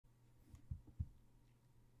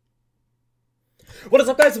What is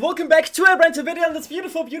up, guys? Welcome back to a brand new video on this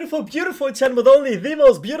beautiful channel with only the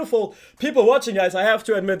most beautiful people watching, guys. I have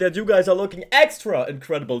to admit that you guys are looking extra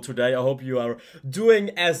incredible today. I hope you are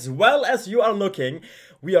doing as well as you are looking.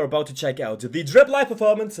 We are about to check out the Drip live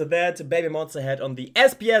performance that BABYMONSTER had on the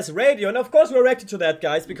SBS radio. And of course we're reacting to that,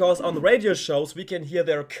 guys, because on the radio shows we can hear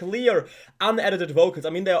their clear, unedited vocals.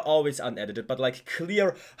 I mean, they're always unedited, but like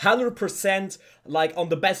clear, 100%, like on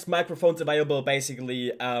the best microphones available,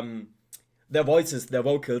 basically, their voices, their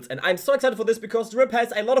vocals. And I'm so excited for this because Drip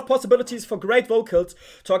has a lot of possibilities for great vocals,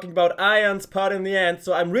 talking about Ion's part in the end.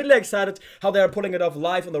 So I'm really excited how they're pulling it off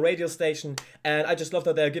live on the radio station. And I just love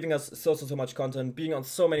that they're giving us so much content, being on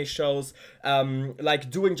so many shows,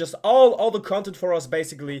 like doing just all the content for us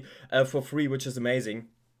basically for free, which is amazing.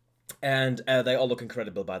 And they all look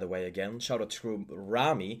incredible, by the way. Again, shout out to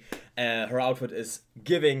Rami. Her outfit is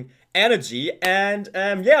giving energy. And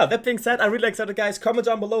yeah, that being said, I'm really excited, guys. Comment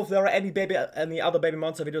down below if there are any other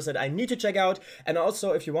BABYMONSTER videos that I need to check out. And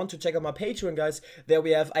also, if you want to check out my Patreon, guys, there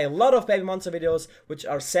we have a lot of BABYMONSTER videos which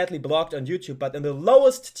are sadly blocked on YouTube. But in the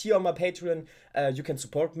lowest tier on my Patreon, you can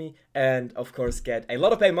support me and of course get a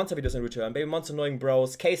lot of BABYMONSTER videos in return. BABYMONSTER Knowing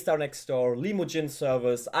Bros, K-Star Next Door, Limo Gin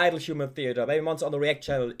Service, Idol Human Theater, BABYMONSTER on the React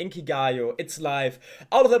channel, Inkigayo, It's Live.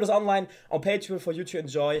 All of that is online on Patreon for you to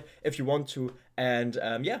enjoy if you want to. And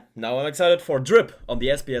yeah, now I'm excited for Drip on the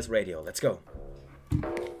SBS radio. Let's go.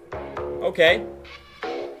 Okay.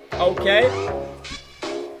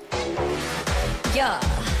 Yeah.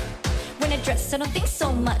 When I dress, I don't think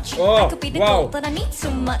so much. Oh, I could be the goal, but I need too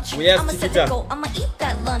much. Yes, I'ma set the goal, I'ma eat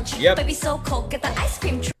that lunch. Yep. Baby so cold, get the ice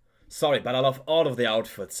cream. Sorry, but I love all of the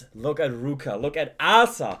outfits. Look at Ruka, look at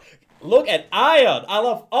Asa, look at Ion. I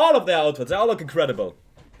love all of their outfits. They all look incredible.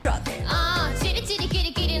 Truck.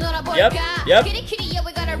 Yep.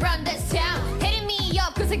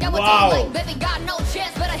 Wow.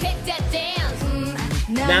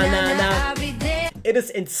 It is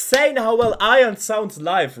insane how well Ion sounds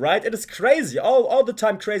live, right? It is crazy, all the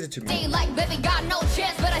time crazy to me. Yep.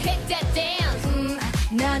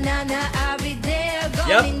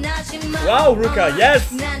 Wow, Ruka, yes.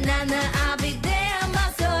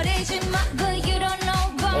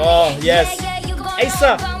 Oh, yes.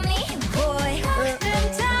 Asa.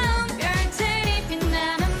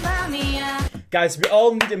 Guys, we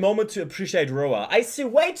all need a moment to appreciate Roa. I see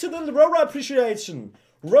way too little Roa appreciation.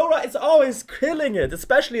 Roa is always killing it,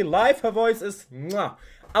 especially live. Her voice is mwah,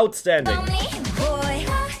 outstanding.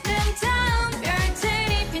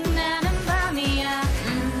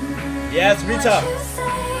 Yes, Rita.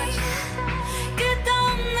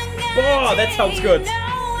 Oh, that sounds good.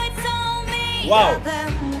 Wow.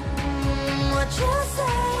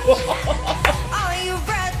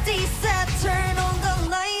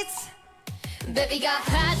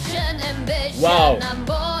 Wow.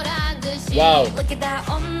 Wow.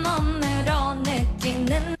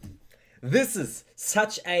 This is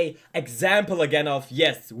such a example again of,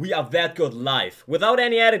 yes, we are that good live without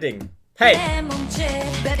any editing. Hey. Drip,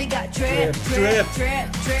 drip, drip,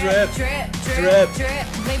 drip, drip, drip,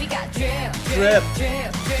 drip,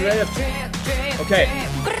 drip. Okay.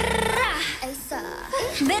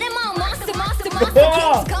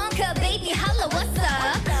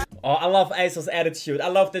 Oh, I love Asa's attitude. I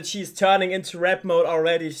love that she's turning into rap mode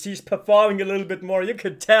already. She's performing a little bit more. You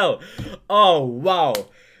could tell. Oh, wow.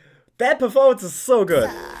 That performance is so good.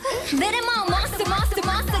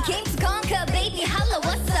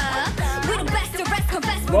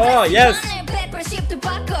 Oh, yes.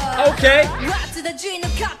 Okay.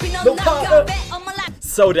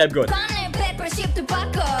 So damn good.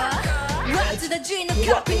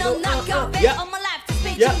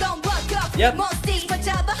 Yep.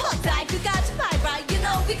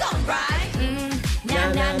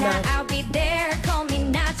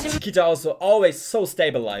 Kita also always so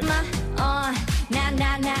stable live.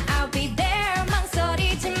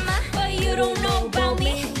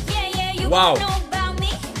 Wow.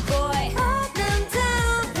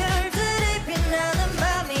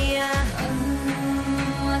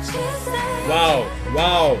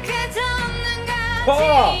 Wow.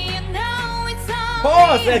 Wow.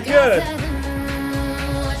 Pause, that's good.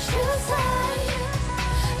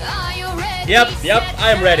 Yep,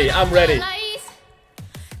 I'm ready.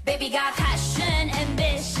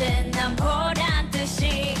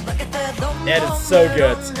 That is so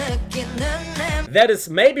good. That is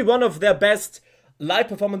maybe one of their best live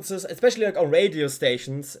performances, especially like on radio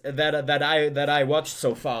stations that I watched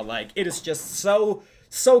so far. Like, it is just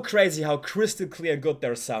so crazy how crystal clear and good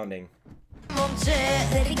they're sounding.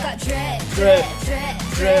 Baby got drip, drip, drip,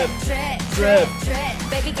 drip, drip, drip.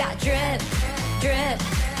 Baby got drip, drip,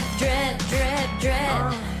 drip, drip,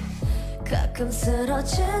 drip. 가끔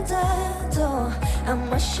쓰러진데도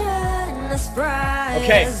I'ma shine as bright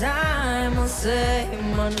Okay. as I'm gonna say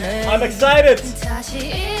my name. I'm excited. 다시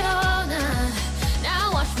일어나.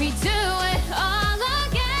 Now watch me do it all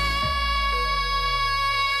again.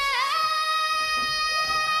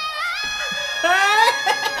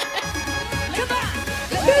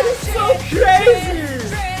 That is so crazy.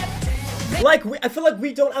 Like I feel like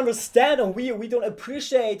we don't understand and we don't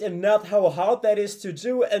appreciate enough how hard that is to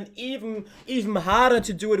do, and even harder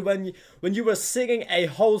to do it when you were singing a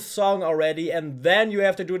whole song already, and then you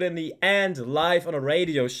have to do it in the end live on a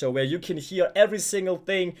radio show where you can hear every single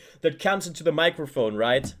thing that comes into the microphone,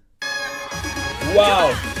 right?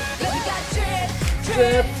 Wow.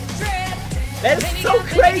 Drip. That is so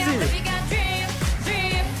crazy.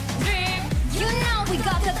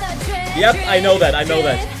 Yep, I know that.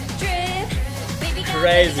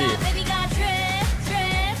 Crazy.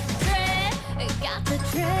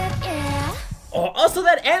 Oh, also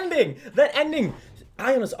that ending!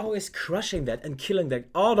 Ion is always crushing that and killing that,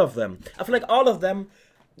 all of them. I feel like all of them,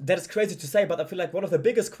 that is crazy to say, but I feel like one of the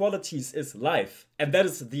biggest qualities is live. And that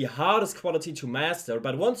is the hardest quality to master,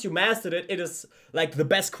 but once you mastered it, it is like the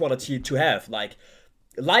best quality to have. Like,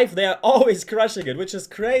 live they are always crushing it, which is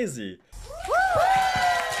crazy.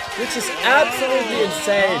 Which is absolutely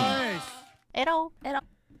insane.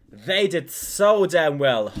 They did so damn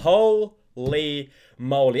well. Holy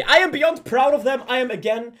moly. I am beyond proud of them. I am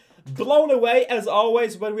again blown away as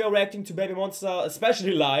always when we are reacting to BABYMONSTER,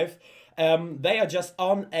 especially live. They are just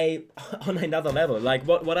on another level. Like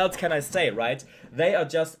what else can I say, right? They are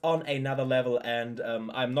just on another level, and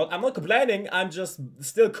I'm not complaining. I'm just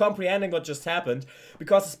still comprehending what just happened,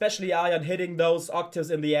 because especially Ion hitting those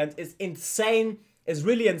octaves in the end is insane. It's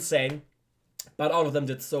really insane. But all of them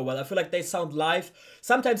did so well. I feel like they sound live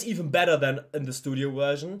sometimes even better than in the studio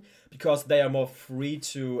version, because they are more free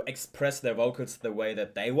to express their vocals the way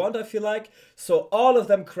that they want, I feel like. So all of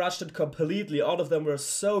them crushed it completely. All of them were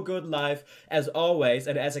so good live as always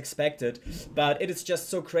and as expected. But it is just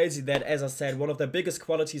so crazy that, as I said, one of the biggest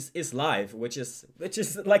qualities is live, which is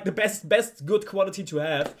like the best good quality to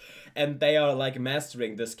have. And they are like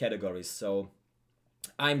mastering this category. So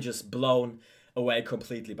I'm just blown away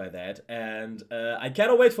completely by that, and I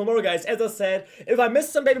cannot wait for more, guys. As I said, if I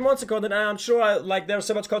missed some BABYMONSTER content, and I'm sure there's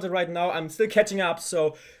so much content right now, I'm still catching up,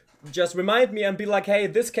 so just remind me and be like, hey,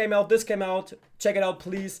 this came out, check it out,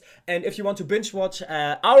 please. And if you want to binge watch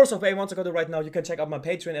hours of BABYMONSTER content right now, you can check out my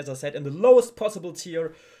Patreon, as I said, in the lowest possible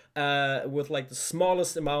tier, with like the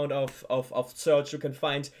smallest amount of search. You can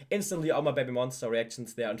find instantly all my BABYMONSTER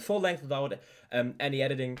reactions there in full length without any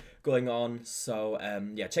editing going on. So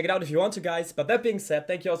yeah, check it out if you want to, guys. But that being said,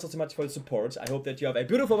 thank you also so much for the support. I hope that you have a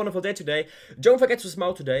beautiful, wonderful day today. Don't forget to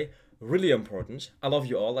smile today, really important. I love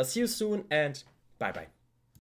you all. I'll see you soon, and bye bye.